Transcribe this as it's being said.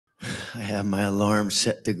I have my alarm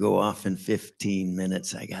set to go off in 15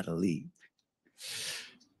 minutes. I got to leave.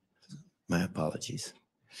 My apologies.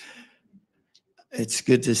 It's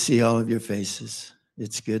good to see all of your faces.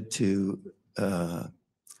 It's good to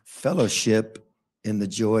fellowship in the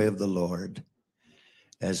joy of the Lord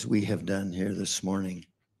as we have done here this morning.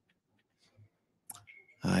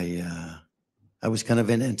 I was kind of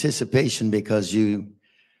in anticipation because you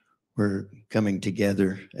were coming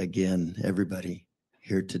together again, everybody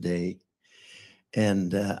here today.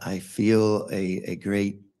 And I feel a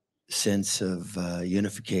great sense of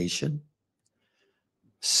unification,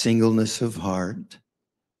 singleness of heart,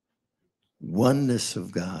 oneness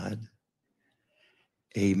of God.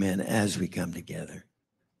 Amen. As we come together.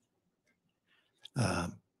 I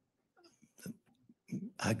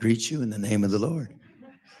greet you in the name of the Lord,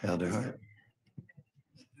 Elder Hart.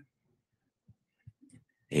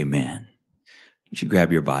 Amen. Would you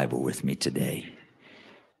grab your Bible with me today?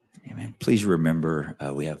 Amen. Please remember,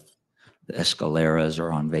 we have the Escaleras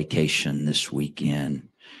are on vacation this weekend.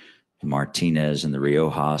 Martinez and the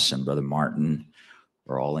Riojas and Brother Martin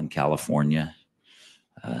are all in California.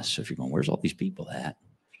 So if you're going, where's all these people at?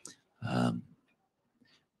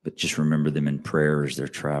 But just remember them in prayer as they're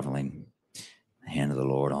traveling. The hand of the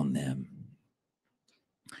Lord on them.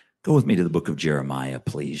 Go with me to the book of Jeremiah,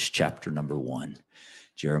 please, chapter number 1.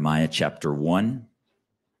 Jeremiah chapter 1.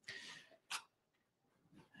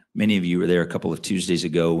 Many of you were there a couple of Tuesdays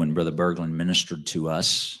ago when Brother Berglund ministered to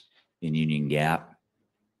us in Union Gap.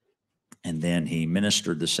 And then he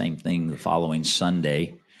ministered the same thing the following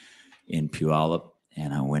Sunday in Puyallup.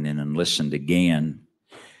 And I went in and listened again.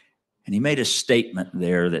 And he made a statement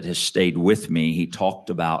there that has stayed with me. He talked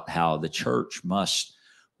about how the church must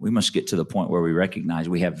get to the point where we recognize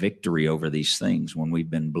we have victory over these things when we've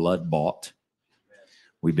been blood bought.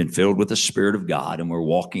 We've been filled with the Spirit of God, and we're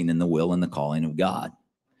walking in the will and the calling of God.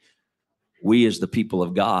 We as the people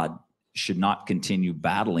of God should not continue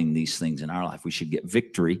battling these things in our life. We should get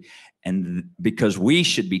victory, and because we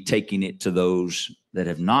should be taking it to those that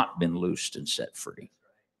have not been loosed and set free.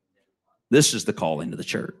 This is the calling of the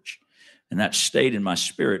church. And that stayed in my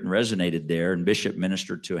spirit and resonated there. And Bishop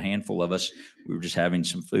ministered to a handful of us. We were just having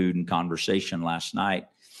some food and conversation last night.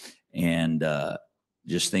 And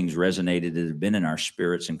just things resonated that had been in our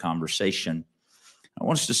spirits and conversation. I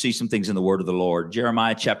want us to see some things in the word of the Lord.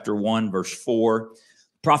 Jeremiah chapter 1, verse 4.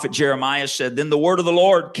 Prophet Jeremiah said, "Then the word of the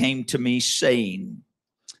Lord came to me, saying,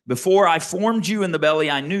 before I formed you in the belly,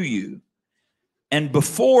 I knew you. And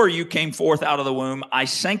before you came forth out of the womb, I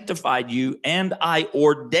sanctified you, and I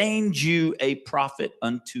ordained you a prophet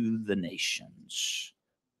unto the nations."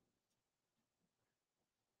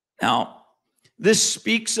 Now, this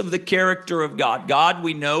speaks of the character of God. God,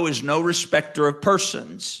 we know, is no respecter of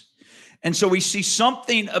persons. And so we see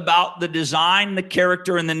something about the design, the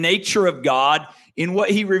character, and the nature of God in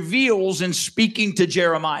what he reveals in speaking to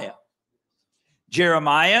Jeremiah.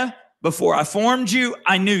 Jeremiah, before I formed you,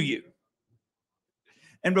 I knew you.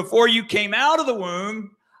 And before you came out of the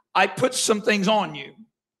womb, I put some things on you.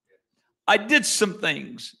 I did some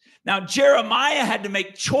things. Now, Jeremiah had to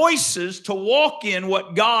make choices to walk in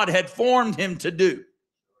what God had formed him to do.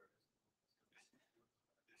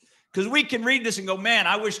 Because we can read this and go, man,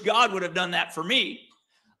 I wish God would have done that for me.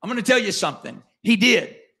 I'm going to tell you something. He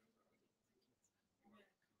did.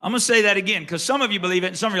 I'm going to say that again because some of you believe it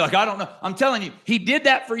and some of you are like, I don't know. I'm telling you, he did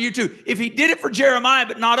that for you too. If he did it for Jeremiah,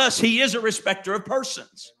 but not us, he is a respecter of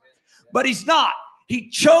persons. But he's not. He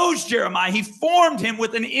chose Jeremiah. He formed him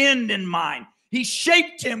with an end in mind. He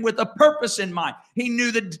shaped him with a purpose in mind. He knew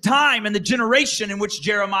the time and the generation in which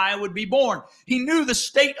Jeremiah would be born. He knew the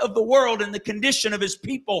state of the world and the condition of his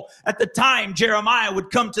people at the time Jeremiah would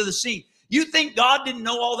come to the scene. You think God didn't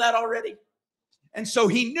know all that already? And so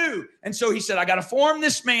he knew. And so he said, I got to form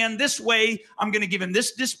this man this way. I'm going to give him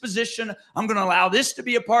this disposition. I'm going to allow this to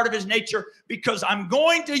be a part of his nature because I'm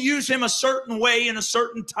going to use him a certain way in a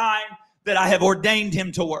certain time that I have ordained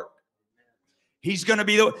him to work. He's going to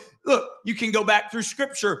be look, you can go back through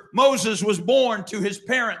scripture. Moses was born to his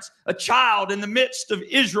parents, a child in the midst of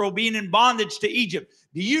Israel being in bondage to Egypt.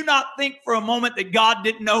 Do you not think for a moment that God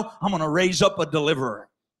didn't know, I'm going to raise up a deliverer?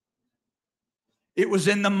 It was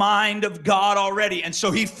in the mind of God already. And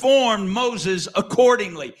so he formed Moses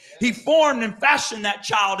accordingly. He formed and fashioned that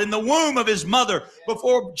child in the womb of his mother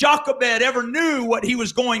before Jochebed ever knew what he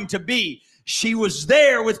was going to be. She was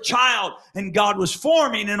there with child, and God was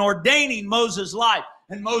forming and ordaining Moses' life.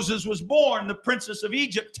 And Moses was born. The princess of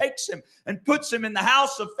Egypt takes him and puts him in the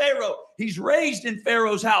house of Pharaoh. He's raised in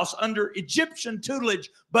Pharaoh's house under Egyptian tutelage,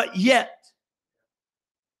 but yet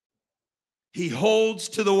he holds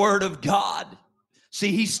to the word of God.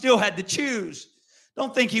 See, he still had to choose.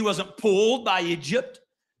 Don't think he wasn't pulled by Egypt.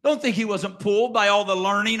 Don't think he wasn't pulled by all the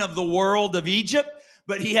learning of the world of Egypt,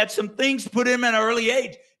 but he had some things put him at an early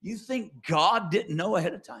age. You think God didn't know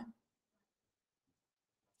ahead of time?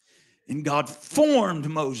 And God formed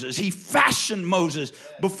Moses. He fashioned Moses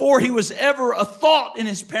before he was ever a thought in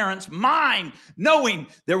his parents' mind, knowing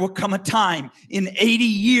there will come a time in 80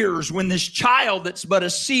 years when this child that's but a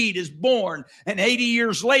seed is born. And 80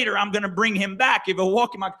 years later, I'm going to bring him back. If he'll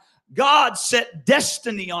walk in my... God set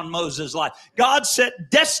destiny on Moses' life. God set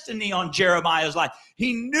destiny on Jeremiah's life.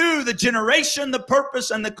 He knew the generation, the purpose,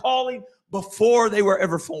 and the calling before they were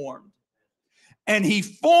ever formed. And he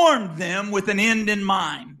formed them with an end in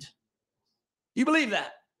mind. You believe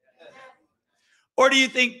that? Or do you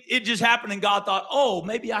think it just happened and God thought, oh,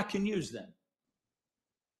 maybe I can use them?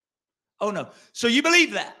 Oh, no. So you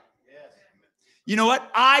believe that? You know what?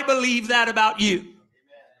 I believe that about you.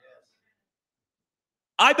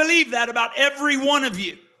 I believe that about every one of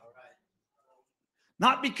you.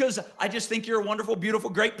 Not because I just think you're a wonderful,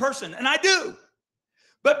 beautiful, great person, and I do,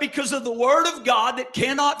 but because of the word of God that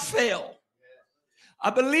cannot fail.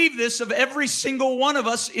 I believe this of every single one of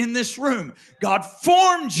us in this room. God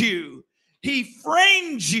formed you. He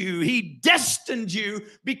framed you. He destined you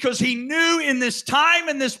because he knew in this time,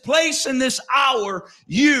 in this place, in this hour,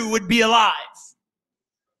 you would be alive.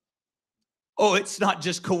 Oh, it's not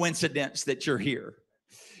just coincidence that you're here.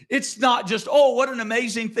 It's not just, oh, what an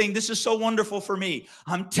amazing thing. This is so wonderful for me.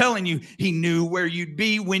 I'm telling you, he knew where you'd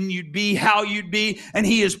be, when you'd be, how you'd be. And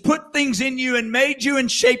he has put things in you and made you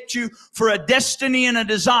and shaped you for a destiny and a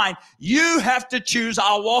design. You have to choose,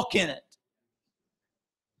 I'll walk in it.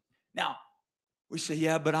 Now, we say,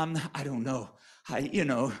 yeah, but I don't know.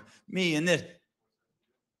 Me and this.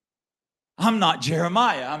 I'm not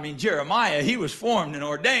Jeremiah. I mean, Jeremiah, he was formed and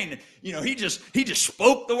ordained. He just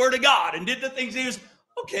spoke the word of God and did the things he was.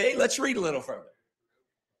 Okay, let's read a little further.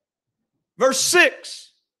 Verse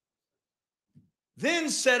 6. Then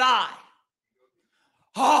said I,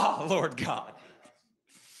 Lord God,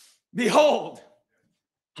 behold,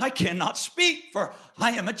 I cannot speak, for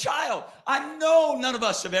I am a child. I know none of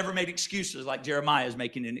us have ever made excuses like Jeremiah is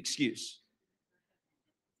making an excuse.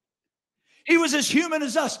 He was as human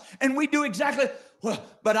as us, and we do exactly,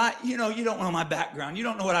 but you don't know my background. You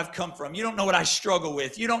don't know what I've come from. You don't know what I struggle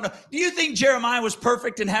with. You don't know. Do you think Jeremiah was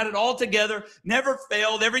perfect and had it all together, never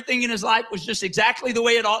failed? Everything in his life was just exactly the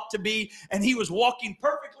way it ought to be, and he was walking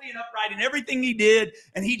perfectly and upright in everything he did,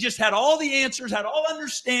 and he just had all the answers, had all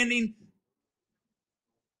understanding.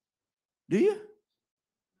 Do you?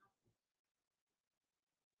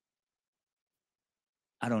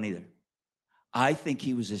 I don't either. I think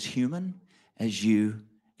he was as human as you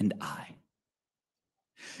and I.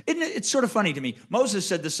 Isn't it? It's sort of funny to me. Moses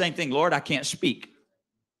said the same thing. Lord, I can't speak.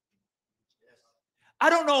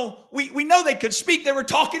 I don't know. We know they could speak. They were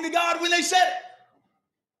talking to God when they said it.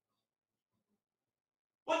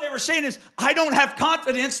 What they were saying is, I don't have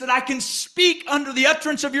confidence that I can speak under the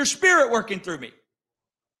utterance of your spirit working through me.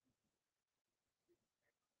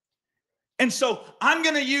 And so I'm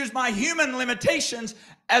going to use my human limitations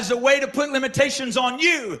as a way to put limitations on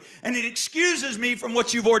you. And it excuses me from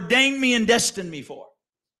what you've ordained me and destined me for.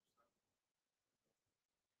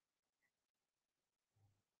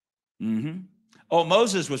 Oh,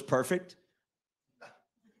 Moses was perfect.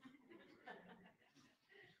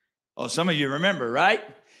 Oh, some of you remember, right?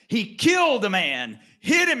 He killed a man,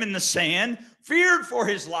 hid him in the sand, feared for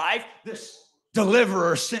his life, this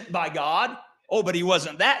deliverer sent by God. Oh, but he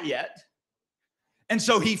wasn't that yet. And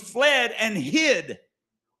so he fled and hid,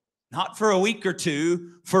 not for a week or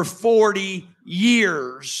two, for 40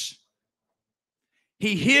 years.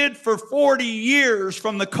 He hid for 40 years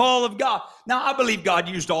from the call of God. Now, I believe God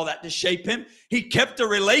used all that to shape him. He kept a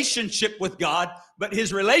relationship with God, but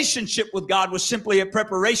his relationship with God was simply a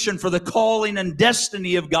preparation for the calling and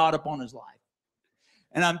destiny of God upon his life.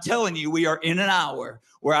 And I'm telling you, we are in an hour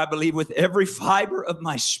where I believe with every fiber of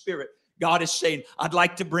my spirit, God is saying, I'd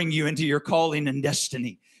like to bring you into your calling and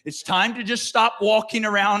destiny. It's time to just stop walking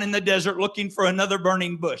around in the desert looking for another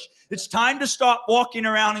burning bush. It's time to stop walking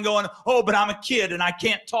around and going, oh, but I'm a kid and I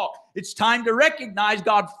can't talk. It's time to recognize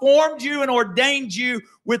God formed you and ordained you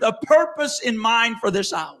with a purpose in mind for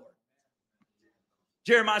this hour.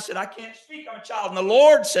 Jeremiah said, I can't speak, I'm a child. And the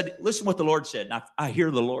Lord said, listen what the Lord said. And I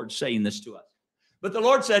hear the Lord saying this to us. But the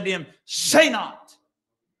Lord said to him, say not,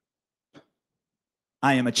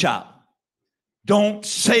 I am a child. Don't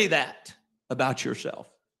say that about yourself.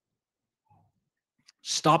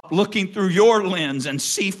 Stop looking through your lens and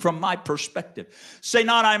see from my perspective. Say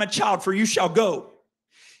not, I am a child, for you shall go.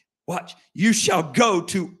 Watch. You shall go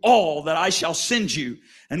to all that I shall send you,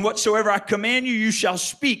 and whatsoever I command you, you shall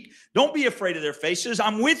speak. Don't be afraid of their faces.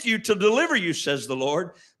 I'm with you to deliver you, says the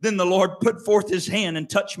Lord. Then the Lord put forth his hand and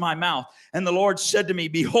touched my mouth. And the Lord said to me,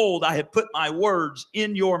 behold, I have put my words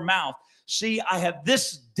in your mouth. See, I have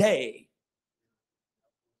this day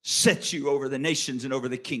set you over the nations and over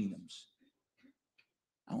the kingdoms.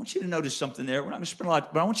 I want you to notice something there. We're not going to spend a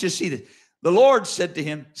lot, but I want you to see that. The Lord said to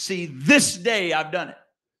him, see, this day I've done it.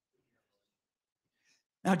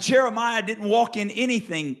 Now, Jeremiah didn't walk in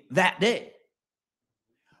anything that day.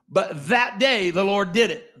 But that day, the Lord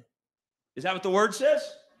did it. Is that what the word says?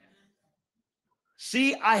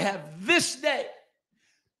 See, I have this day.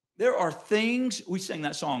 There are things, we sing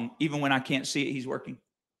that song, even when I can't see it, he's working.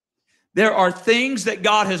 There are things that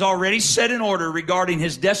God has already set in order regarding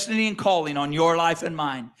his destiny and calling on your life and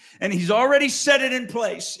mine. And he's already set it in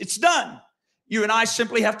place. It's done. You and I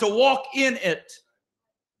simply have to walk in it.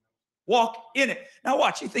 Walk in it. Now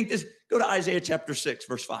watch, you think this, go to Isaiah chapter 6,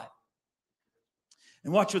 verse 5.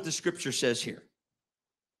 And watch what the scripture says here.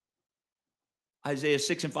 Isaiah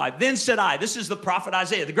 6 and 5. Then said I, this is the prophet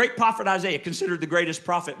Isaiah, the great prophet Isaiah, considered the greatest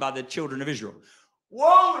prophet by the children of Israel.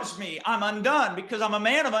 Woe is me, I'm undone, because I'm a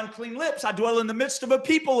man of unclean lips. I dwell in the midst of a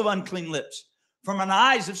people of unclean lips. For my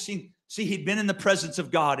eyes have seen, see, he'd been in the presence of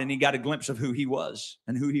God and he got a glimpse of who he was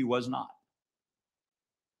and who he was not.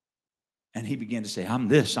 And he began to say, I'm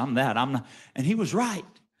this, I'm that, I'm not. And he was right.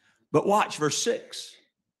 But watch verse 6.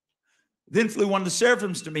 Then flew one of the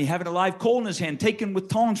seraphims to me, having a live coal in his hand, taken with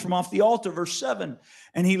tongs from off the altar. Verse 7.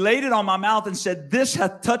 And he laid it on my mouth and said, this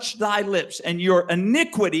hath touched thy lips, and your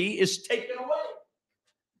iniquity is taken away,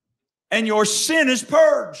 and your sin is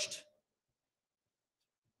purged.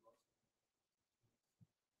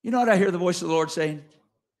 You know what I hear the voice of the Lord saying?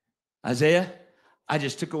 Isaiah, I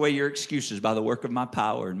just took away your excuses by the work of my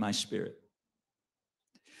power and my spirit.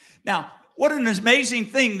 Now, what an amazing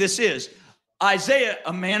thing this is. Isaiah,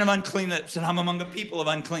 a man of unclean lips, and I'm among the people of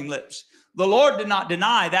unclean lips. The Lord did not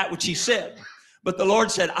deny that which he said, but the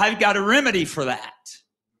Lord said, I've got a remedy for that.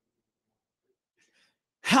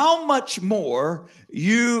 How much more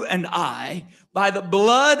you and I, by the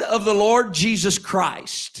blood of the Lord Jesus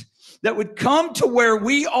Christ, that would come to where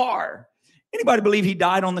we are. Anybody believe he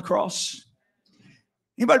died on the cross?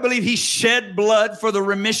 Anybody believe he shed blood for the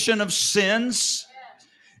remission of sins?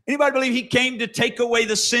 Anybody believe he came to take away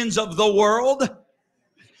the sins of the world? Do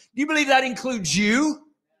you believe that includes you?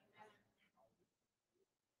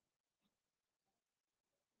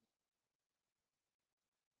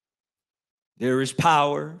 There is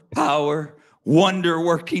power,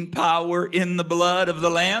 wonder-working power in the blood of the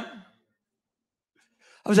Lamb.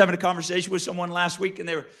 I was having a conversation with someone last week, and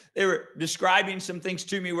they were describing some things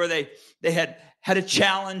to me where they had a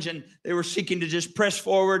challenge, and they were seeking to just press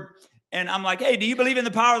forward. And I'm like, hey, do you believe in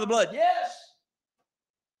the power of the blood? Yes.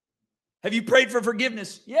 Have you prayed for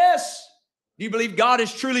forgiveness? Yes. Do you believe God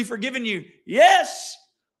has truly forgiven you? Yes.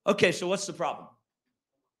 Okay, so what's the problem?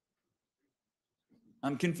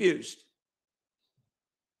 I'm confused.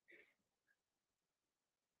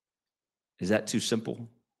 Is that too simple?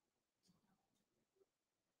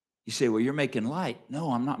 You say, well, you're making light.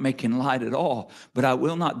 No, I'm not making light at all. But I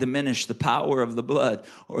will not diminish the power of the blood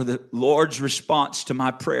or the Lord's response to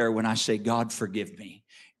my prayer when I say, God, forgive me,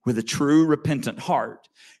 with a true repentant heart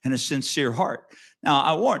and a sincere heart. Now,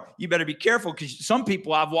 I warn you, better be careful, because some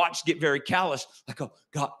people I've watched get very callous. Like, oh,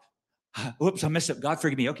 God, whoops, I messed up. God,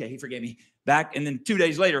 forgive me. Okay, he forgave me. Back, and then 2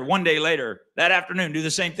 days later, 1 day later, that afternoon, do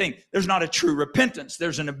the same thing. There's not a true repentance.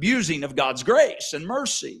 There's an abusing of God's grace and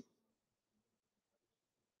mercy.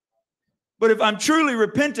 But if I'm truly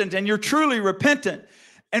repentant and you're truly repentant,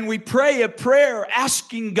 and we pray a prayer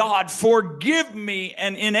asking God, forgive me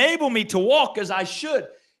and enable me to walk as I should,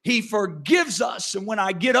 he forgives us. And when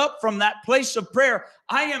I get up from that place of prayer,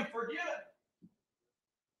 I am forgiven.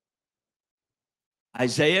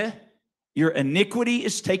 Isaiah, your iniquity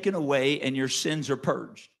is taken away and your sins are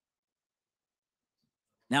purged.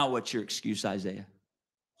 Now what's your excuse, Isaiah?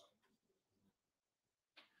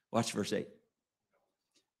 Watch verse 8.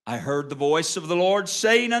 I heard the voice of the Lord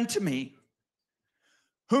saying unto me,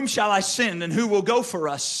 whom shall I send, and who will go for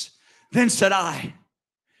us? Then said I,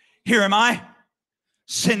 here am I,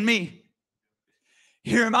 send me.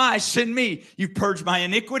 Here am I, send me. You've purged my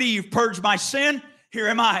iniquity, you've purged my sin. Here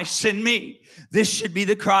am I, send me. This should be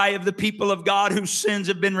the cry of the people of God whose sins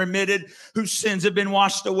have been remitted, whose sins have been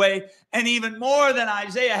washed away, and even more than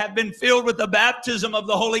Isaiah, have been filled with the baptism of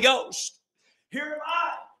the Holy Ghost. Here am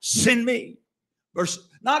I, send me. Verse,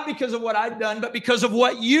 not because of what I've done, but because of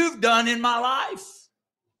what you've done in my life.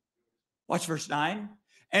 Watch verse 9.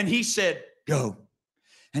 And he said, go.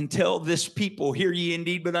 and tell this people, hear ye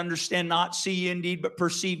indeed, but understand not, see ye indeed, but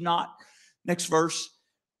perceive not. Next verse.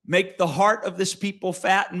 Make the heart of this people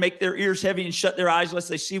fat and make their ears heavy and shut their eyes, lest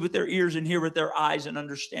they see with their ears and hear with their eyes and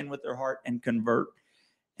understand with their heart and convert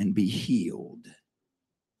and be healed.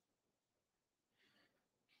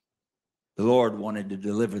 The Lord wanted to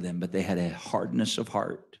deliver them, but they had a hardness of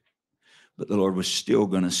heart. But the Lord was still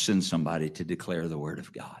going to send somebody to declare the word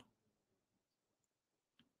of God.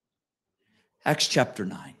 Acts chapter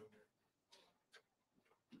 9.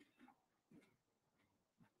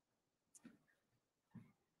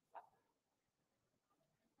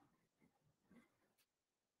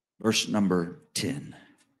 Verse number 10.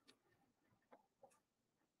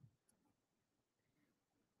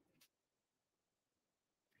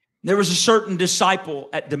 There was a certain disciple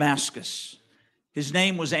at Damascus. His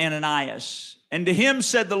name was Ananias. And to him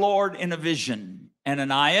said the Lord in a vision,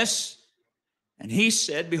 Ananias. And he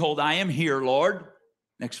said, behold, I am here, Lord.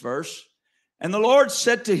 Next verse. And the Lord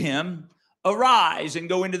said to him, arise and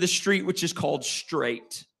go into the street which is called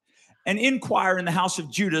Straight, and inquire in the house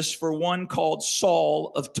of Judas for one called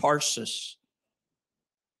Saul of Tarsus.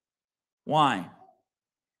 Why?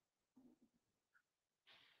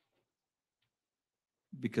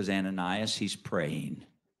 Because Ananias, he's praying.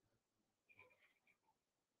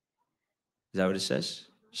 Is that what it says?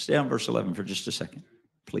 Stay on verse 11 for just a second,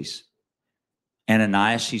 please.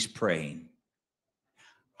 Ananias, he's praying.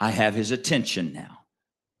 I have his attention now.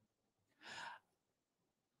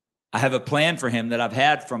 I have a plan for him that I've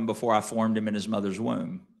had from before I formed him in his mother's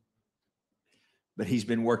womb. But he's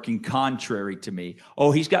been working contrary to me.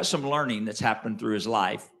 Oh, he's got some learning that's happened through his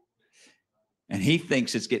life. And he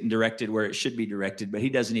thinks it's getting directed where it should be directed, but he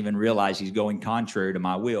doesn't even realize he's going contrary to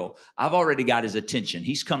my will. I've already got his attention.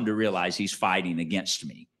 He's come to realize he's fighting against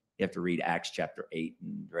me. You have to read Acts chapter 8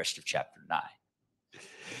 and the rest of chapter 9.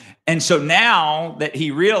 And so now that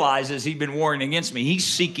he realizes he's been warring against me, he's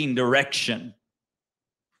seeking direction.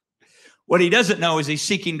 What he doesn't know is he's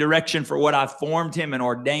seeking direction for what I've formed him and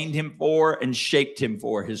ordained him for and shaped him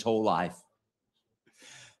for his whole life.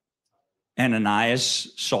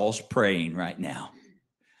 Ananias, Saul's praying right now.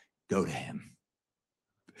 Go to him.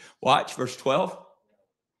 Watch verse 12.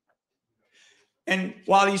 And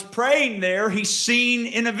while he's praying there, he's seen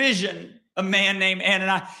in a vision a man named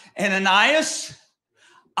Ananias. Ananias,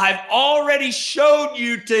 I've already showed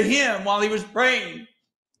you to him while he was praying,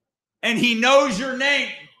 and he knows your name.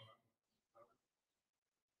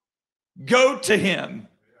 Go to him.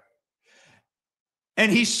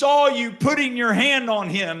 And he saw you putting your hand on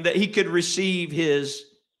him that he could receive his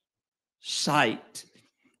sight.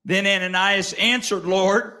 Then Ananias answered,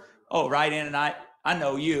 Lord, oh, right, Ananias, I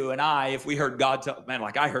know you and I, if we heard God tell, man,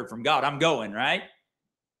 like I heard from God, I'm going, right?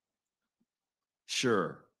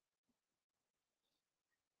 Sure.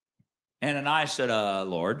 Ananias said,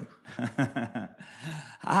 Lord,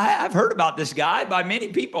 I've heard about this guy by many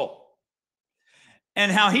people and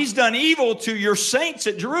how he's done evil to your saints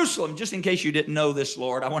at Jerusalem. Just in case you didn't know this,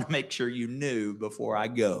 Lord, I want to make sure you knew before I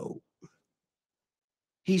go.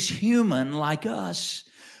 He's human like us.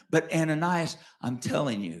 But Ananias, I'm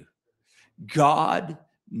telling you, God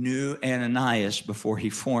knew Ananias before he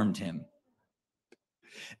formed him.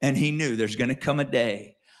 And he knew there's going to come a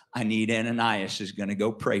day I need Ananias is going to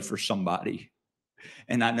go pray for somebody.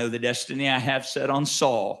 And I know the destiny I have set on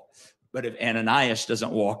Saul. But if Ananias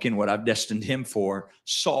doesn't walk in what I've destined him for,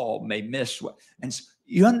 Saul may miss what. And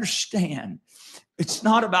you understand, it's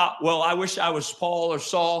not about, well, I wish I was Paul or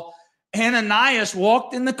Saul. Ananias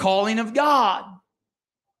walked in the calling of God.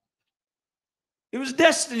 It was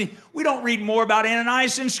destiny. We don't read more about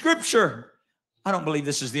Ananias in Scripture. I don't believe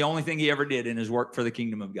this is the only thing he ever did in his work for the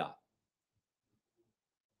kingdom of God.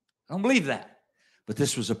 I don't believe that. But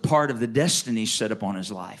this was a part of the destiny set upon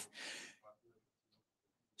his life.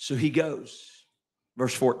 So he goes.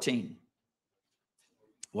 Verse 14.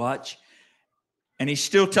 Watch. And he's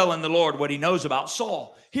still telling the Lord what he knows about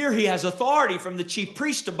Saul. Here he has authority from the chief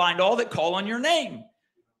priest to bind all that call on your name.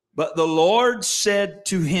 But the Lord said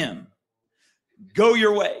to him, go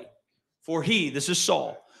your way, for he, this is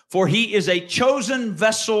Saul, for he is a chosen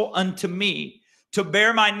vessel unto me to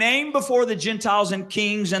bear my name before the Gentiles and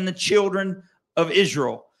kings and the children of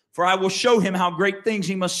Israel. For I will show him how great things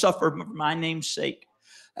he must suffer for my name's sake.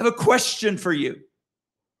 I have a question for you.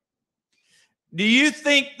 Do you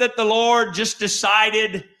think that the Lord just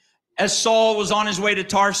decided as Saul was on his way to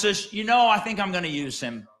Tarsus, I think I'm going to use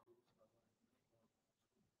him.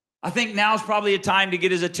 I think now's probably a time to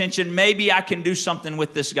get his attention. Maybe I can do something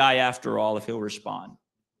with this guy after all if he'll respond.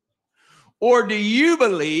 Or do you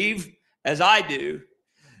believe, as I do,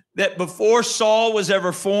 that before Saul was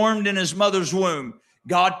ever formed in his mother's womb,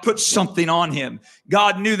 God put something on him.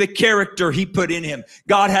 God knew the character he put in him.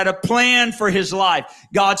 God had a plan for his life.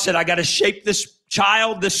 God said, I got to shape this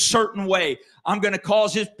child this certain way. I'm going to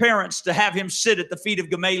cause his parents to have him sit at the feet of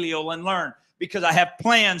Gamaliel and learn, because I have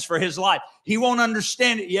plans for his life. He won't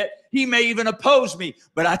understand it yet. He may even oppose me,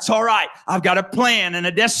 but that's all right. I've got a plan and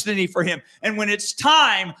a destiny for him. And when it's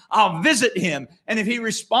time, I'll visit him. And if he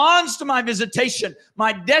responds to my visitation,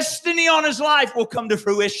 my destiny on his life will come to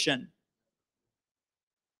fruition.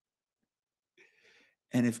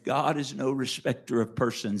 And if God is no respecter of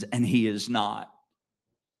persons, and he is not,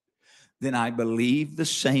 then I believe the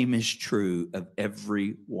same is true of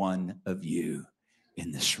every one of you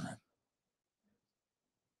in this room.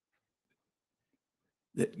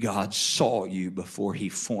 That God saw you before he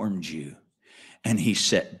formed you, and he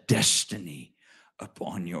set destiny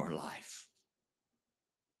upon your life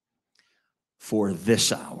for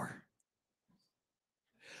this hour.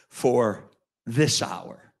 For this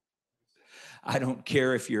hour. I don't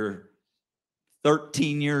care if you're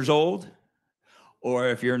 13 years old, or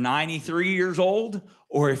if you're 93 years old,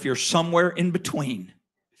 or if you're somewhere in between.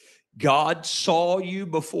 God saw you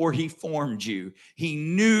before he formed you. He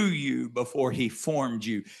knew you before he formed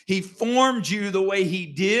you. He formed you the way he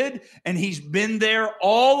did, and he's been there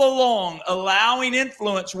all along, allowing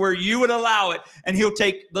influence where you would allow it. And he'll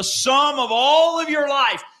take the sum of all of your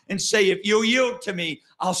life and say, if you'll yield to me,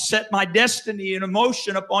 I'll set my destiny in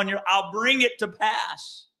motion upon you. I'll bring it to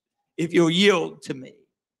pass if you'll yield to me.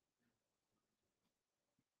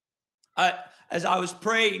 As I was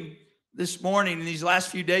praying this morning, in these last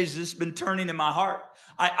few days, this has been turning in my heart.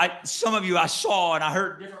 Some of you I saw, and I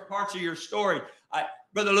heard different parts of your story.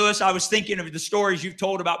 Brother Lewis, I was thinking of the stories you've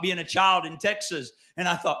told about being a child in Texas, and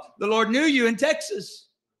I thought, the Lord knew you in Texas.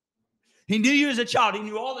 He knew you as a child. He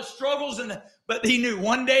knew all the struggles, but he knew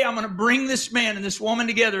one day I'm going to bring this man and this woman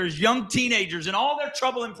together as young teenagers and all their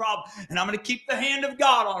trouble and problems, and I'm going to keep the hand of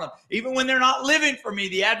God on them. Even when they're not living for me,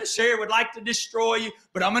 the adversary would like to destroy you,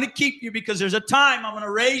 but I'm going to keep you because there's a time I'm going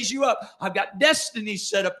to raise you up. I've got destiny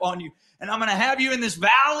set up on you, and I'm going to have you in this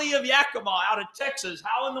valley of Yakima out of Texas.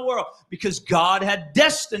 How in the world? Because God had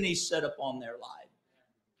destiny set up on their lives.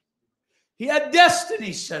 He had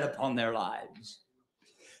destiny set up on their lives.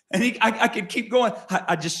 And I could keep going.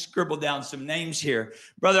 I just scribbled down some names here.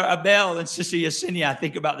 Brother Abel and Sister Yesenia, I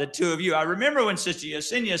think about the two of you. I remember when Sister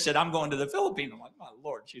Yesenia said, I'm going to the Philippines. I'm like, my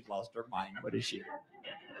Lord, she's lost her mind. What is she?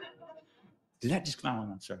 Did that just come out?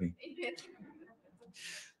 I'm sorry.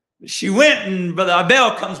 She went, and Brother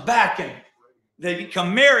Abel comes back, and they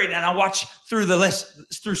become married. And I watch through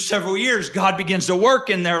several years, God begins to work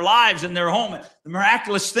in their lives and their home, and the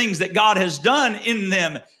miraculous things that God has done in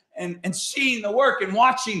them. And seeing the work and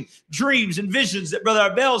watching dreams and visions that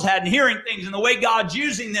Brother Abel's had, and hearing things and the way God's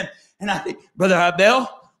using them. And I think, Brother Abel,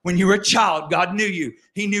 when you were a child, God knew you.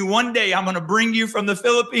 He knew one day I'm going to bring you from the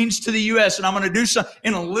Philippines to the U.S. and I'm going to do something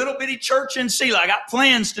in a little bitty church in Selah. I got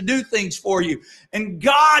plans to do things for you. And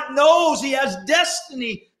God knows he has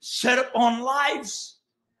destiny set up on lives.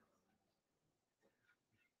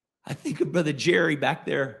 I think of Brother Jerry back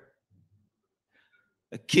there.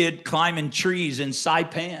 A kid climbing trees in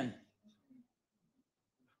Saipan.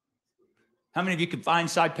 How many of you can find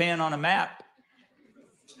Saipan on a map?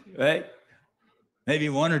 Right? Maybe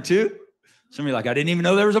one or two. Some of you are like, I didn't even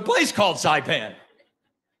know there was a place called Saipan.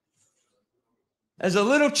 As a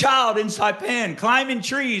little child in Saipan, climbing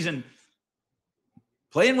trees and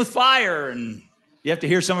playing with fire. And you have to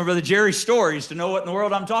hear some of Brother Jerry's stories to know what in the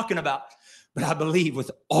world I'm talking about. But I believe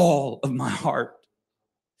with all of my heart,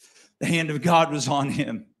 the hand of God was on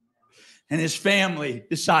him. And his family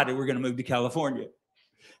decided we're going to move to California.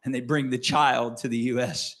 And they bring the child to the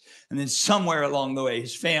U.S. And then somewhere along the way,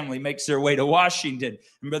 his family makes their way to Washington.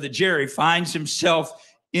 And Brother Jerry finds himself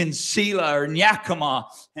in Selah or in Yakima.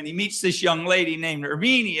 And he meets this young lady named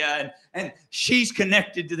Armenia. And she's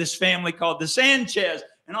connected to this family called the Sanchez.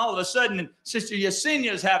 And all of a sudden, Sister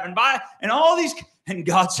Yesenia is having by. And all these... And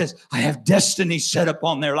God says, I have destiny set up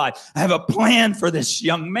on their life. I have a plan for this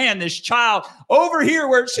young man, this child over here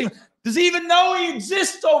where it seems, does he even know he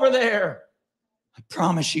exists over there? I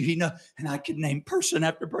promise you, he knows. And I could name person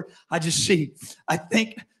after person. I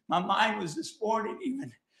think my mind was this morning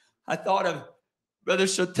even. I thought of Brother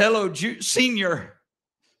Sotelo Sr.,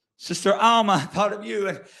 Sister Alma, I thought of you.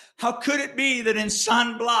 And how could it be that in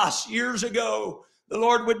San Blas years ago, the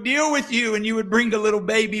Lord would deal with you and you would bring a little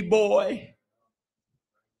baby boy?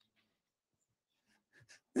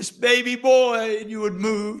 This baby boy, and you would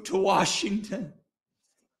move to Washington.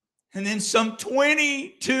 And then some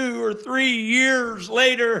 22 or 3 years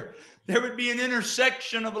later, there would be an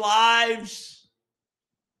intersection of lives.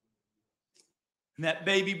 And that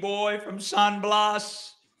baby boy from San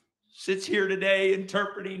Blas sits here today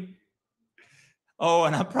interpreting. Oh,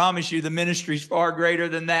 and I promise you the ministry's far greater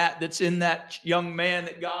than that that's in that young man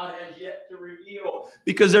that God has yet to reveal,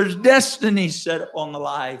 because there's destiny set upon the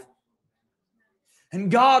life.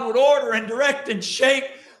 And God would order and direct and shape.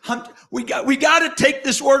 We got to take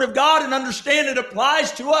this word of God and understand it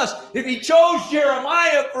applies to us. If he chose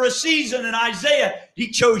Jeremiah for a season and Isaiah, he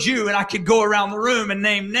chose you. And I could go around the room and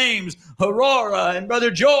name names, Aurora and Brother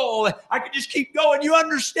Joel. I could just keep going. You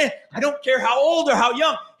understand? I don't care how old or how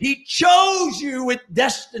young. He chose you with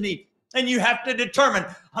destiny. And you have to determine,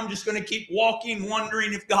 I'm just going to keep walking,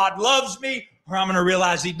 wondering if God loves me, or I'm going to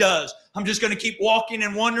realize he does. I'm just going to keep walking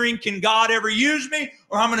and wondering, can God ever use me?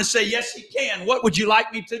 Or I'm going to say, yes, he can. What would you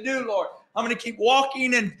like me to do, Lord? I'm going to keep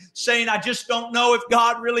walking and saying, I just don't know if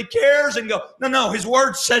God really cares, and go, no, his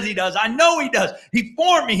word says he does. I know he does. He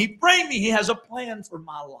formed me. He framed me. He has a plan for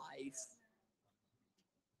my life.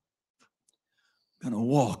 I'm going to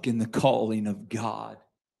walk in the calling of God.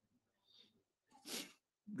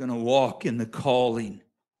 I'm going to walk in the calling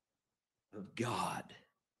of God.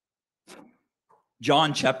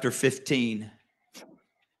 John chapter 15,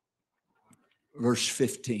 verse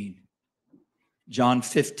 15. John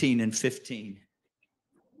 15 and 15.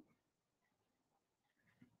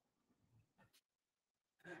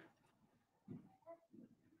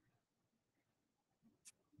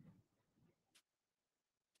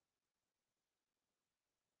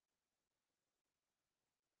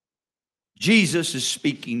 Jesus is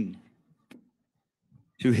speaking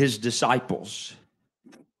to his disciples.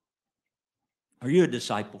 Are you a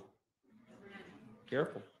disciple?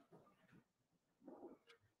 Careful.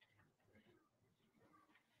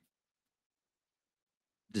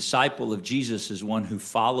 Disciple of Jesus is one who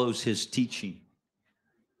follows his teaching.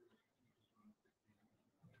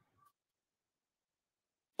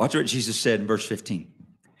 Watch what Jesus said in verse 15.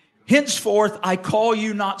 Henceforth, I call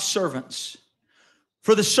you not servants,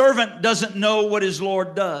 for the servant doesn't know what his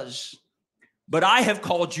Lord does. But I have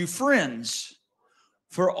called you friends.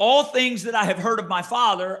 For all things that I have heard of my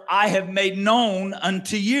Father, I have made known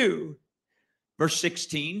unto you. Verse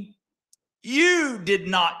 16, you did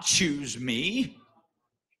not choose me.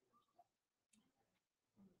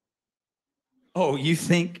 Oh, you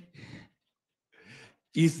think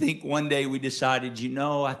one day we decided,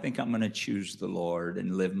 I think I'm going to choose the Lord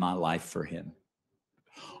and live my life for him.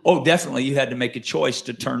 Oh, definitely you had to make a choice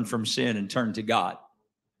to turn from sin and turn to God.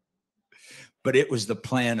 But it was the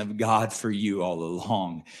plan of God for you all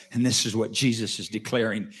along. And this is what Jesus is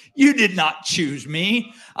declaring. You did not choose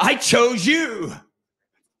me. I chose you.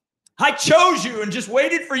 I chose you and just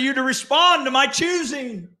waited for you to respond to my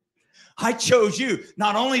choosing. I chose you.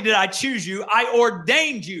 Not only did I choose you, I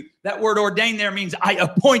ordained you. That word ordained there means I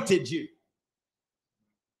appointed you.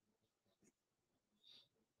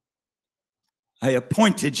 I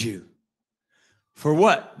appointed you. For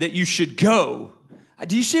what? That you should go.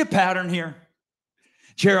 Do you see a pattern here?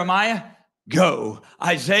 Jeremiah, go.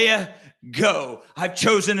 Isaiah, go. I've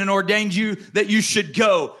chosen and ordained you that you should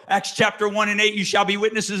go. Acts chapter 1 and 8, you shall be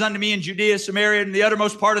witnesses unto me in Judea, Samaria, and the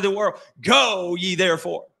uttermost part of the world. Go ye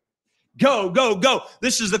therefore. Go, go, go.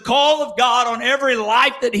 This is the call of God on every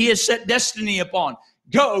life that he has set destiny upon.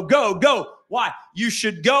 Go, go, go. Why? You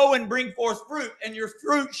should go and bring forth fruit, and your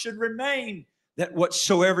fruit should remain, that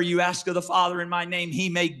whatsoever you ask of the Father in my name, he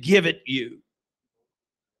may give it you.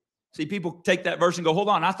 See, people take that verse and go, hold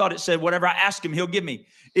on, I thought it said whatever I ask him, he'll give me.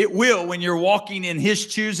 It will when you're walking in his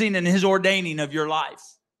choosing and his ordaining of your life.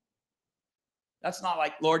 That's not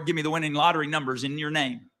like, Lord, give me the winning lottery numbers in your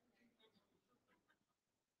name.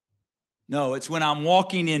 No, it's when I'm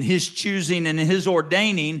walking in his choosing and his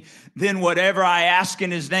ordaining, then whatever I ask in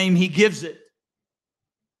his name, he gives it.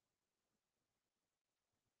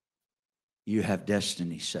 You have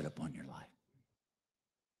destiny set upon your life.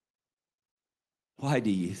 Why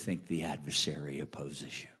do you think the adversary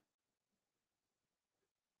opposes you?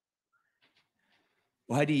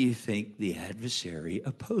 Why do you think the adversary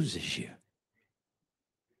opposes you?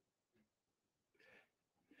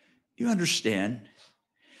 You understand?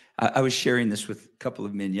 I was sharing this with a couple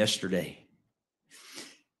of men yesterday.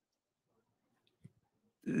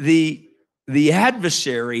 The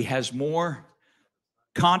adversary has more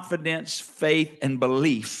confidence, faith, and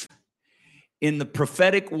belief in the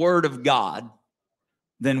prophetic word of God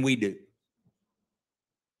than we do.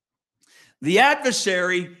 The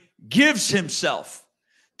adversary gives himself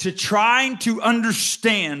to trying to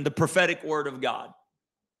understand the prophetic word of God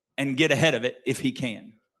and get ahead of it if he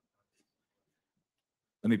can.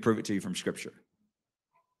 Let me prove it to you from Scripture.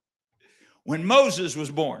 When Moses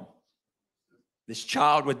was born, this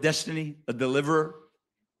child with destiny, a deliverer,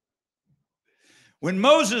 When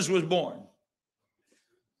Moses was born,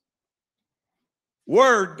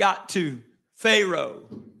 word got to Pharaoh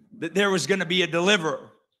that there was going to be a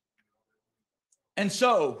deliverer. And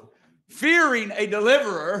so, fearing a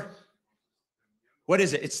deliverer, what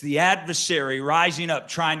is it? It's the adversary rising up,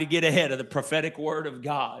 trying to get ahead of the prophetic word of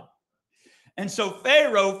God. And so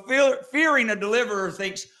Pharaoh, fearing a deliverer,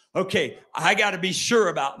 thinks, okay, I got to be sure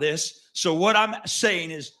about this. So what I'm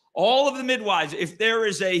saying is, all of the midwives, if there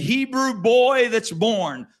is a Hebrew boy that's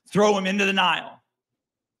born, throw him into the Nile.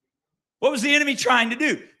 What was the enemy trying to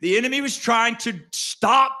do? The enemy was trying to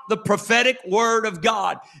stop the prophetic word of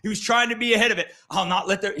God. He was trying to be ahead of it.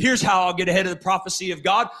 Here's how I'll get ahead of the prophecy of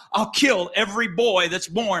God. I'll kill every boy that's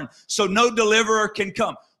born so no deliverer can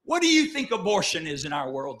come. What do you think abortion is in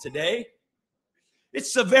our world today?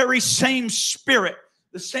 It's the very same spirit.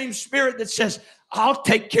 The same spirit that says, I'll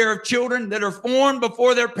take care of children that are formed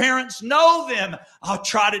before their parents know them. I'll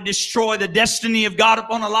try to destroy the destiny of God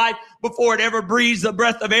upon a life before it ever breathes the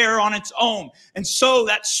breath of air on its own. And so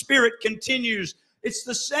that spirit continues. It's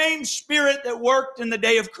the same spirit that worked in the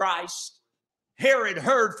day of Christ. Herod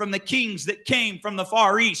heard from the kings that came from the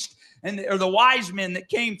far east, or the wise men that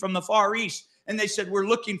came from the far east. And they said, we're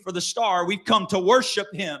looking for the star. We've come to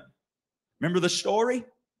worship him. Remember the story?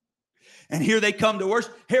 And here they come to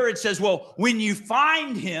worship. Herod says, well, when you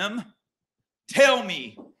find him, tell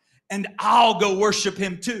me, and I'll go worship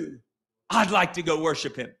him too. I'd like to go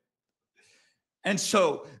worship him. And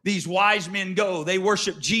so these wise men go, they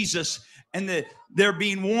worship Jesus, and they're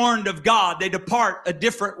being warned of God. They depart a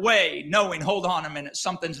different way, knowing, hold on a minute,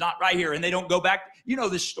 something's not right here. And they don't go back. You know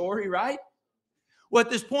this story, right? Well, at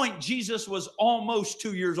this point, Jesus was almost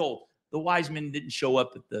 2 years old. The wise men didn't show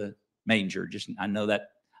up at the manger. I know that.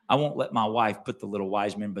 I won't let my wife put the little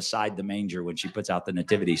wise men beside the manger when she puts out the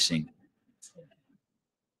nativity scene.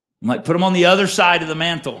 I'm like, put them on the other side of the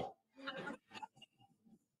mantle.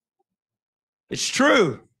 It's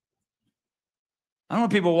true. I don't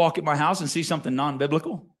want people to walk in my house and see something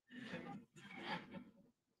non-biblical.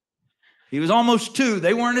 He was almost 2.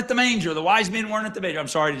 They weren't at the manger. The wise men weren't at the manger. I'm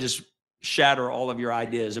sorry to just shatter all of your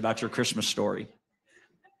ideas about your Christmas story.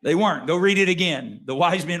 They weren't. Go read it again. The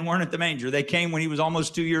wise men weren't at the manger. They came when he was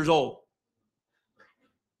almost 2 years old.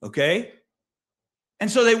 Okay? And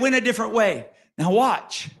so they went a different way. Now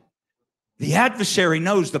watch. The adversary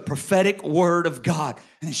knows the prophetic word of God,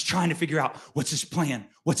 and he's trying to figure out, what's his plan?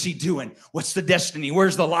 What's he doing? What's the destiny?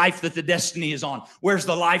 Where's the life that the destiny is on? Where's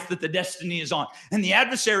the life that the destiny is on? And the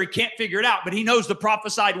adversary can't figure it out, but he knows the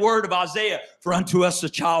prophesied word of Isaiah, for unto us a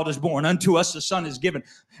child is born, unto us a son is given.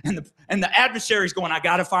 And the adversary's going, I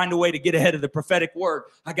got to find a way to get ahead of the prophetic word.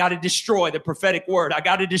 I got to destroy the prophetic word. I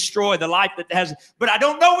got to destroy the life that has, but I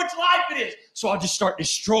don't know which life it is. So I'll just start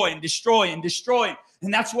destroying.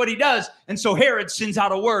 And that's what he does. And so Herod sends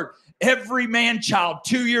out a word. Every man child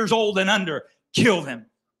 2 years old and under, kill them.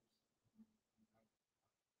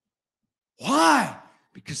 Why?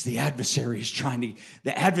 Because the adversary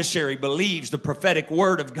believes the prophetic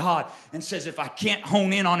word of God and says, if I can't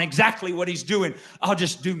hone in on exactly what he's doing, I'll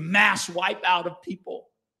just do mass wipe out of people.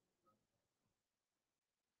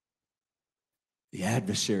 The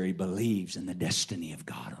adversary believes in the destiny of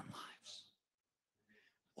God on lives.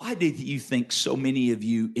 Why did you think so many of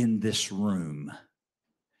you in this room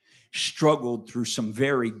struggled through some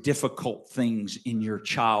very difficult things in your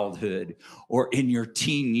childhood or in your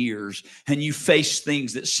teen years, and you faced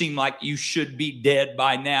things that seem like you should be dead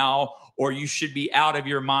by now, or you should be out of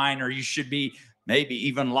your mind, or you should be maybe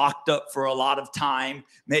even locked up for a lot of time?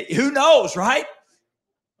 Who knows, right?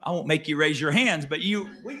 I won't make you raise your hands, but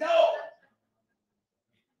we know.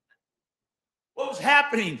 What was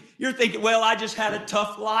happening? You're thinking, well, I just had a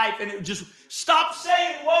tough life, and it just, stop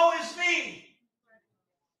saying, woe is me.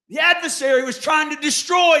 The adversary was trying to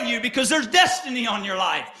destroy you because there's destiny on your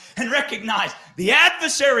life. And recognize the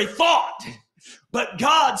adversary thought, but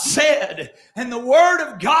God said, and the word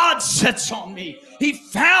of God sits on me. He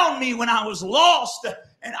found me when I was lost,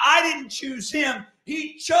 and I didn't choose him.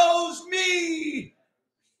 He chose me.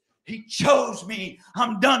 He chose me.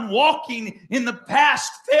 I'm done walking in the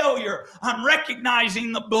past failure. I'm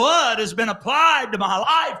recognizing the blood has been applied to my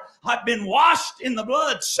life. I've been washed in the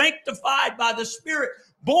blood, sanctified by the Spirit,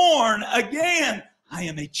 born again. I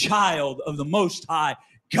am a child of the Most High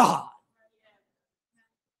God.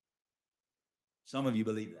 Some of you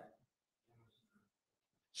believe that.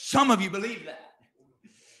 Some of you believe that.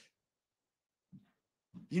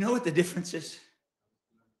 You know what the difference is?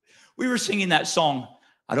 We were singing that song.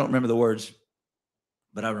 I don't remember the words,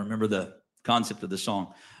 but I remember the concept of the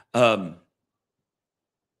song.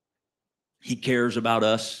 He cares about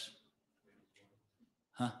us.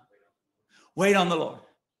 Huh? Wait on the Lord.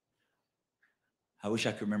 I wish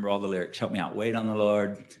I could remember all the lyrics. Help me out. Wait on the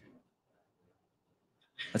Lord.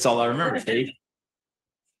 That's all I remember, Steve.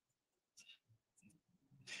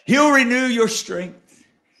 He'll renew your strength.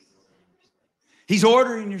 He's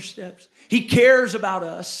ordering your steps. He cares about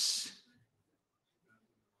us.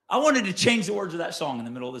 I wanted to change the words of that song in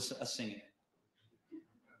the middle of this, us singing it.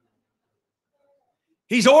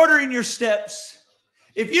 He's ordering your steps.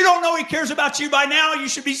 If you don't know he cares about you by now, you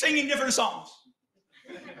should be singing different songs.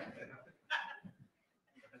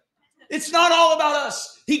 It's not all about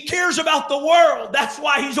us. He cares about the world. That's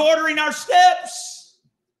why he's ordering our steps.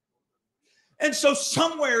 And so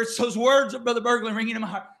somewhere it's those words of Brother Berglund ringing in my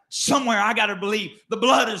heart. Somewhere I got to believe the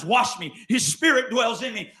blood has washed me. His spirit dwells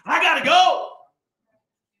in me. I got to go.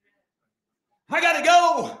 I got to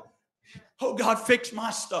go. Oh, God, fix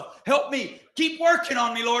my stuff. Help me. Keep working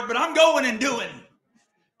on me, Lord, but I'm going and doing.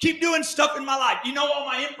 Keep doing stuff in my life. You know all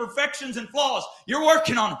my imperfections and flaws. You're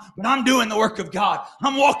working on them, but I'm doing the work of God.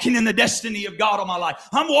 I'm walking in the destiny of God on my life.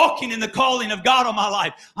 I'm walking in the calling of God on my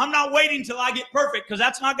life. I'm not waiting till I get perfect because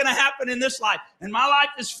that's not going to happen in this life. And my life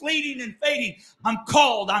is fleeting and fading. I'm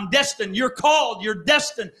called. I'm destined. You're called. You're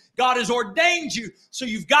destined. God has ordained you. So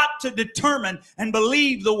you've got to determine and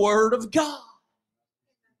believe the word of God.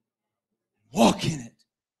 Walk in it.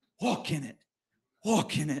 Walk in it.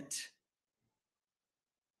 Walk in it.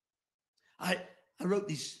 I wrote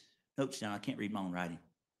these notes down. I can't read my own writing.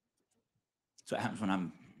 So it happens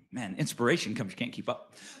when inspiration comes, you can't keep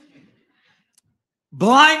up.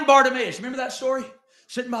 Blind Bartimaeus. Remember that story?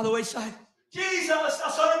 Sitting by the wayside. Jesus, thou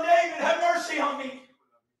son of David, have mercy on me.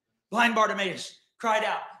 Blind Bartimaeus cried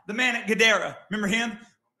out. The man at Gadara. Remember him?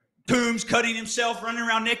 Tombs, cutting himself, running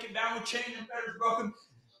around naked, bound with chains and fetters broken.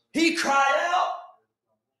 He cried out.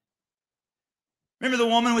 Remember the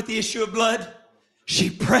woman with the issue of blood? She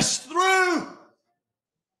pressed through.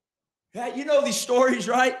 Yeah, you know these stories,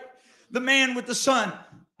 right? The man with the son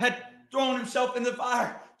had thrown himself in the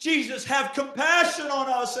fire. Jesus, have compassion on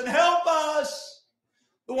us and help us.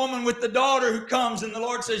 The woman with the daughter who comes and the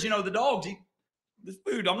Lord says, the dogs eat this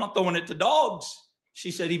food. I'm not throwing it to dogs.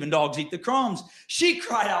 She said, even dogs eat the crumbs. She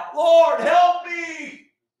cried out, Lord, help me.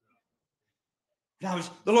 And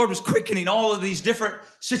the Lord was quickening all of these different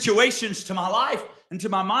situations to my life and to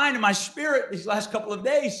my mind and my spirit these last couple of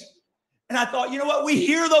days. And I thought, you know what? We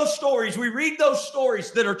hear those stories. We read those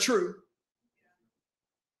stories that are true.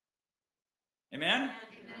 Amen?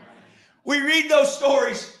 We read those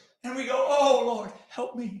stories and we go, oh, Lord,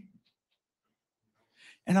 help me.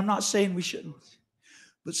 And I'm not saying we shouldn't.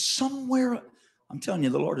 But somewhere, I'm telling you,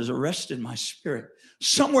 the Lord has arrested my spirit.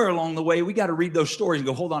 Somewhere along the way, we got to read those stories and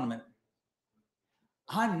go, hold on a minute.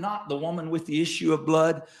 I'm not the woman with the issue of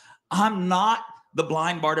blood. I'm not the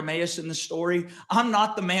blind Bartimaeus in the story. I'm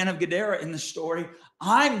not the man of Gadara in the story.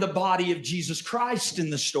 I'm the body of Jesus Christ in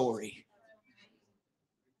the story.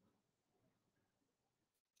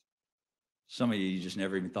 Some of you just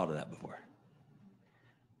never even thought of that before.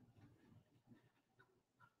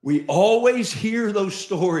 We always hear those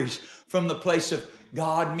stories from the place of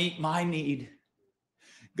God, meet my need.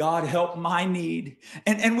 God, help my need.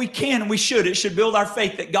 And we can and we should. It should build our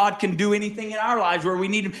faith that God can do anything in our lives where we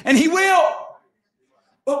need him. And he will.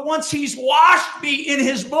 But once he's washed me in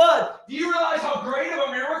his blood, do you realize how great of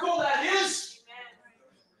a miracle that is?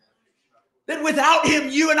 That without him,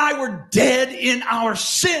 you and I were dead in our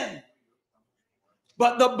sin.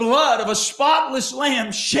 But the blood of a spotless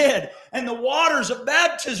lamb shed and the waters of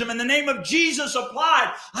baptism in the name of Jesus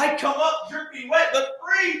applied, I come up dripping wet, but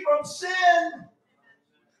free from sin.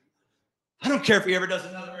 I don't care if he ever does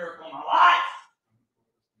another miracle in my life.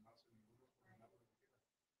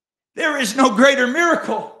 There is no greater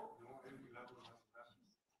miracle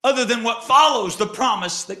other than what follows the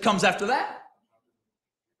promise that comes after that.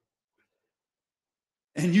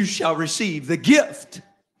 And you shall receive the gift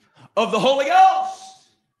of the Holy Ghost.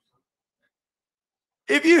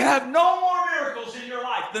 If you have no more miracles in your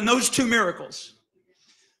life than those two miracles,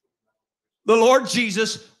 the Lord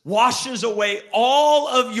Jesus washes away all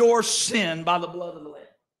of your sin by the blood of the Lamb.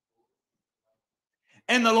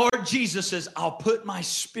 And the Lord Jesus says, I'll put my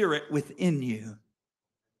spirit within you.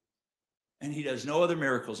 And he does no other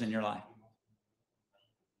miracles in your life.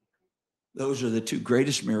 Those are the two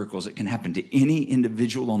greatest miracles that can happen to any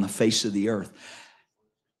individual on the face of the earth.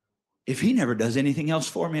 If he never does anything else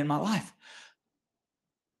for me in my life.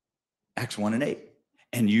 Acts 1:8.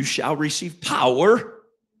 And you shall receive power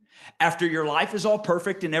after your life is all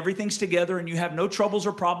perfect and everything's together and you have no troubles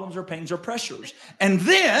or problems or pains or pressures. And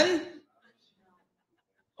then,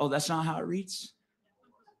 oh, that's not how it reads.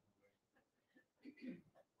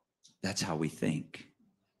 That's how we think.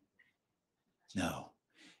 No,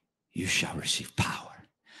 you shall receive power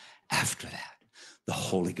after that. the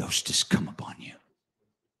Holy Ghost has come upon you.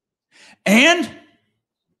 And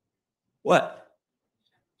what?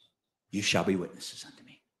 You shall be witnesses unto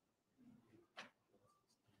me.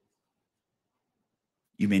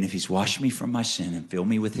 You mean if he's washed me from my sin and filled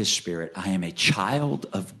me with his Spirit, I am a child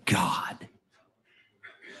of God.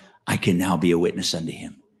 I can now be a witness unto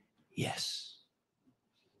him. Yes.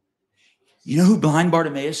 You know who blind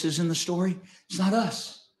Bartimaeus is in the story? It's not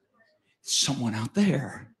us. It's someone out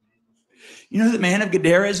there. You know who the man of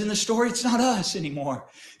Gadara is in the story? It's not us anymore.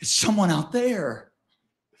 It's someone out there.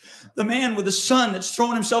 The man with the son that's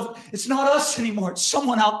throwing himself, it's not us anymore. It's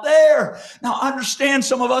someone out there. Now, I understand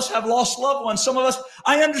some of us have lost loved ones. Some of us,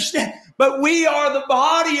 I understand. But we are the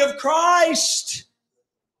body of Christ.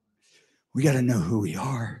 We got to know who we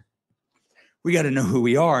are. We got to know who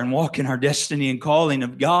we are and walk in our destiny and calling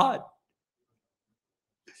of God.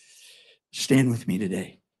 Stand with me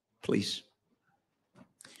today, please.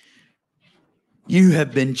 You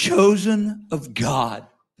have been chosen of God.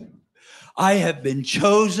 I have been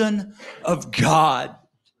chosen of God.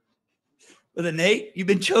 Brother Nate, you've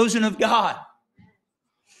been chosen of God.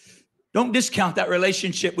 Don't discount that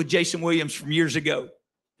relationship with Jason Williams from years ago.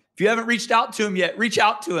 If you haven't reached out to him yet, reach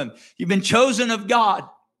out to him. You've been chosen of God.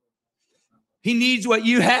 He needs what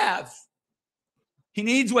you have. He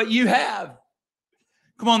needs what you have.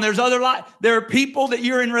 Come on, there's other life. There are people that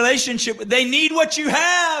you're in relationship with. They need what you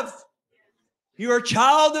have. You're a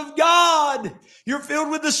child of God. You're filled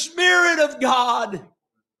with the Spirit of God.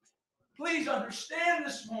 Please understand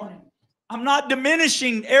this morning. I'm not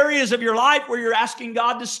diminishing areas of your life where you're asking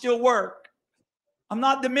God to still work. I'm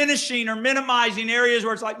not diminishing or minimizing areas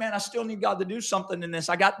where it's like, man, I still need God to do something in this.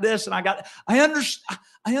 I got this and I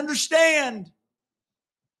understand.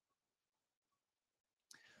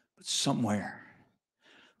 But somewhere,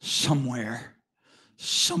 the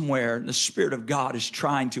Spirit of God is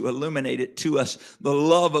trying to illuminate it to us. The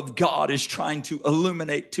love of God is trying to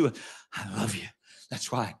illuminate to us. I love you.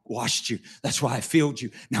 That's why I washed you. That's why I filled you.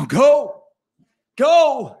 Now go.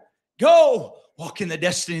 Walk in the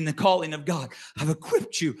destiny and the calling of God. I've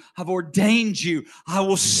equipped you. I've ordained you. I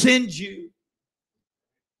will send you.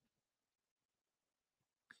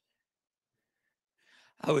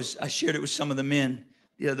 I shared it with some of the men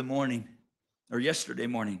the other morning or yesterday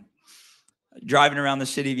morning. Driving around the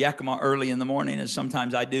city of Yakima early in the morning, as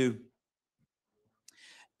sometimes I do,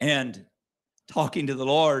 and talking to the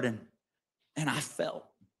Lord, and I felt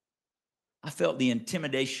the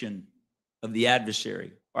intimidation of the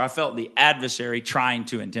adversary, or I felt the adversary trying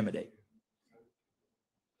to intimidate.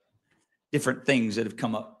 Different things that have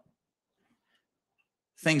come up,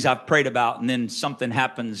 things I've prayed about, and then something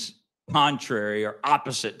happens contrary or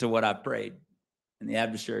opposite to what I prayed, and the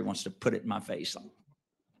adversary wants to put it in my face. You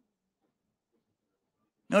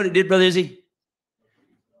know what it did, Brother Izzy?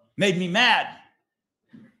 Made me mad.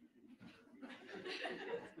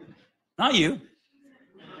 Not you.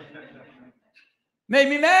 Made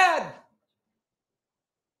me mad.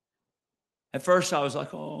 At first, I was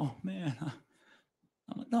like, oh, man. I'm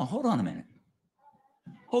like, no, hold on a minute.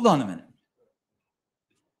 Hold on a minute.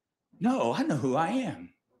 No, I know who I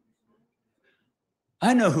am.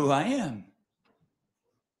 I know who I am.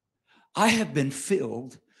 I have been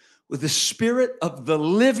filled with the Spirit of the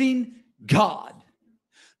living God.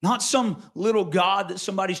 Not some little God that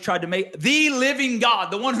somebody's tried to make. The living God,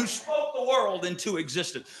 the one who spoke the world into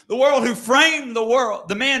existence. The world who framed the world.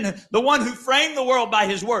 The one who framed the world by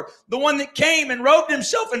his word. The one that came and robed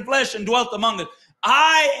himself in flesh and dwelt among us.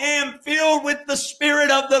 I am filled with the Spirit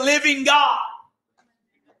of the living God.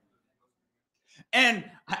 And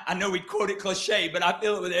I know we quote it cliche, but I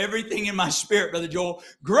feel it with everything in my spirit, Brother Joel.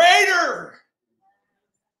 Greater,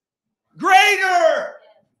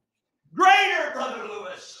 Brother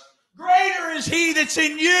Lewis. Greater is he that's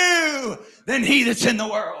in you than he that's in the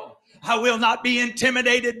world. I will not be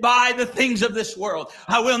intimidated by the things of this world.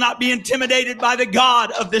 I will not be intimidated by the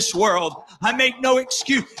God of this world. I make no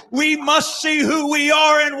excuse. We must see who we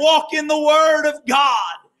are and walk in the Word of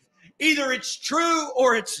God. Either it's true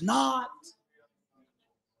or it's not.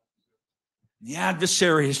 The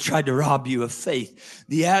adversary has tried to rob you of faith.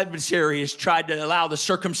 The adversary has tried to allow the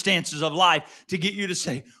circumstances of life to get you to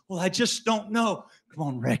say, well, I just don't know. Come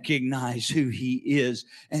on, recognize who he is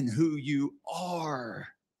and who you are.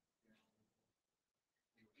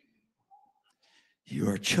 You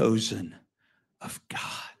are chosen of God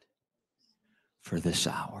for this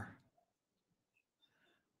hour.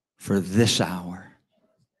 For this hour.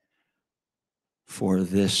 For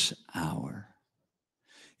this hour.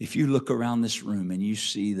 If you look around this room and you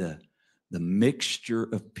see the mixture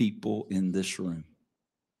of people in this room,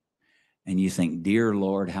 And you think, dear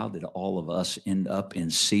Lord, how did all of us end up in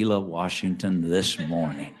Selah, Washington this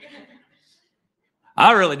morning?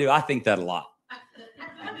 I really do. I think that a lot.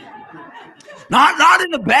 Not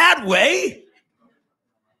in a bad way.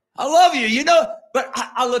 I love you, you know, but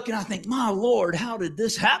I look and I think, my Lord, how did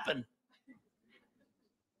this happen?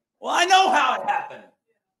 Well, I know how it happened.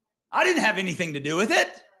 I didn't have anything to do with it.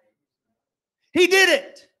 He did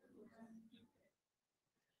it.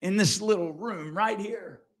 In this little room right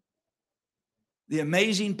here. The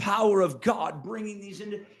amazing power of God bringing these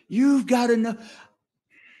into, you've got to know.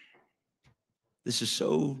 This is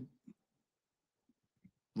so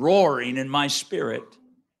roaring in my spirit.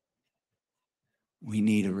 We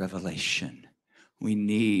need a revelation. We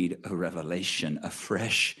need a revelation,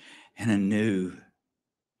 afresh and anew.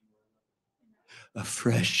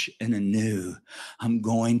 Afresh and anew. I'm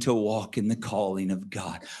going to walk in the calling of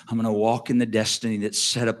God. I'm going to walk in the destiny that's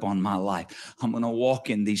set up on my life. I'm going to walk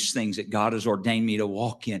in these things that God has ordained me to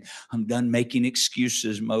walk in. I'm done making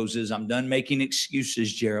excuses, Moses. I'm done making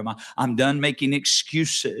excuses, Jeremiah. I'm done making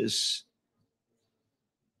excuses.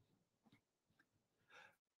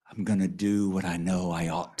 I'm going to do what I know I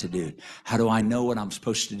ought to do. How do I know what I'm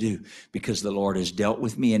supposed to do? Because the Lord has dealt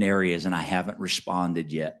with me in areas and I haven't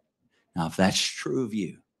responded yet. Now, if that's true of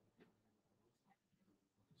you,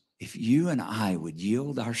 if you and I would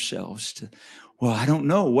yield ourselves to, well, I don't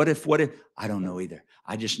know. What if, I don't know either.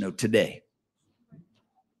 I just know today.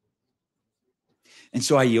 And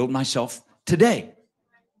so I yield myself today.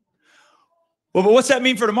 Well, but what's that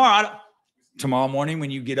mean for tomorrow? Tomorrow morning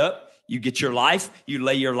when you get up, you get your life, you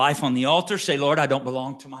lay your life on the altar, say, Lord, I don't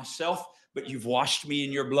belong to myself, but you've washed me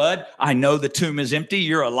in your blood. I know the tomb is empty.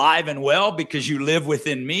 You're alive and well because you live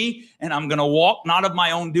within me. And I'm going to walk not of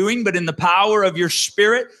my own doing, but in the power of your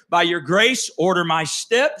Spirit. By your grace, order my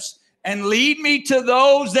steps and lead me to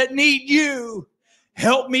those that need you.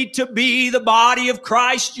 Help me to be the body of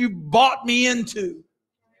Christ you bought me into.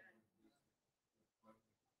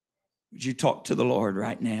 Would you talk to the Lord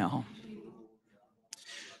right now?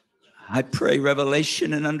 I pray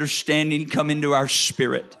revelation and understanding come into our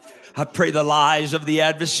spirit. I pray the lies of the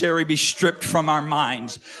adversary be stripped from our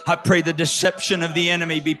minds. I pray the deception of the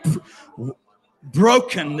enemy be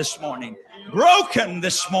broken this morning. Broken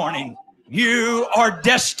this morning. You are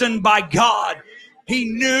destined by God.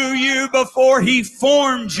 He knew you before he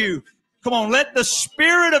formed you. Come on, let the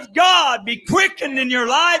Spirit of God be quickened in your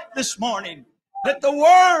life this morning. Let the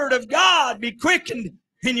Word of God be quickened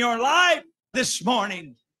in your life this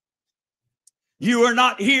morning. You are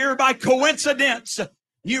not here by coincidence.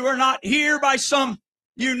 You are not here by some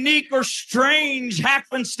unique or strange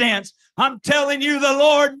happenstance. I'm telling you, the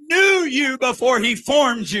Lord knew you before he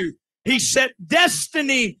formed you. He set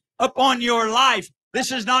destiny upon your life.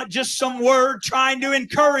 This is not just some word trying to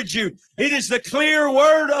encourage you. It is the clear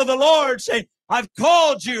word of the Lord saying, I've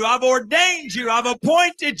called you, I've ordained you, I've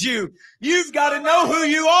appointed you. You've got to know who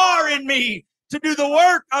you are in me to do the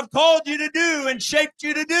work I've called you to do and shaped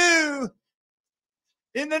you to do.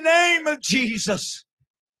 In the name of Jesus.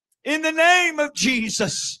 In the name of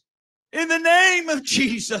Jesus. In the name of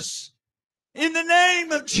Jesus. In the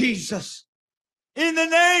name of Jesus. In the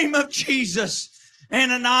name of Jesus.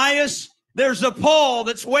 Ananias, there's a Paul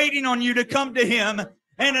that's waiting on you to come to him.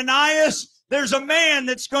 Ananias, there's a man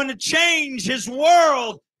that's going to change his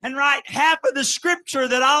world and write half of the scripture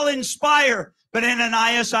that I'll inspire. But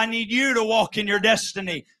Ananias, I need you to walk in your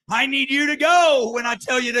destiny. I need you to go when I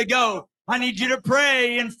tell you to go. I need you to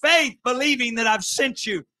pray in faith, believing that I've sent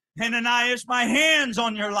you. Ananias, my hands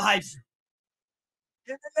on your life.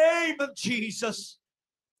 In the name of Jesus.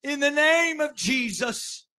 In the name of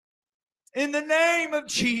Jesus. In the name of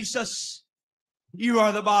Jesus. You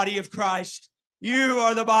are the body of Christ. You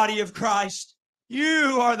are the body of Christ.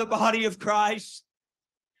 You are the body of Christ.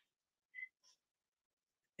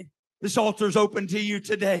 This altar is open to you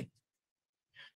today.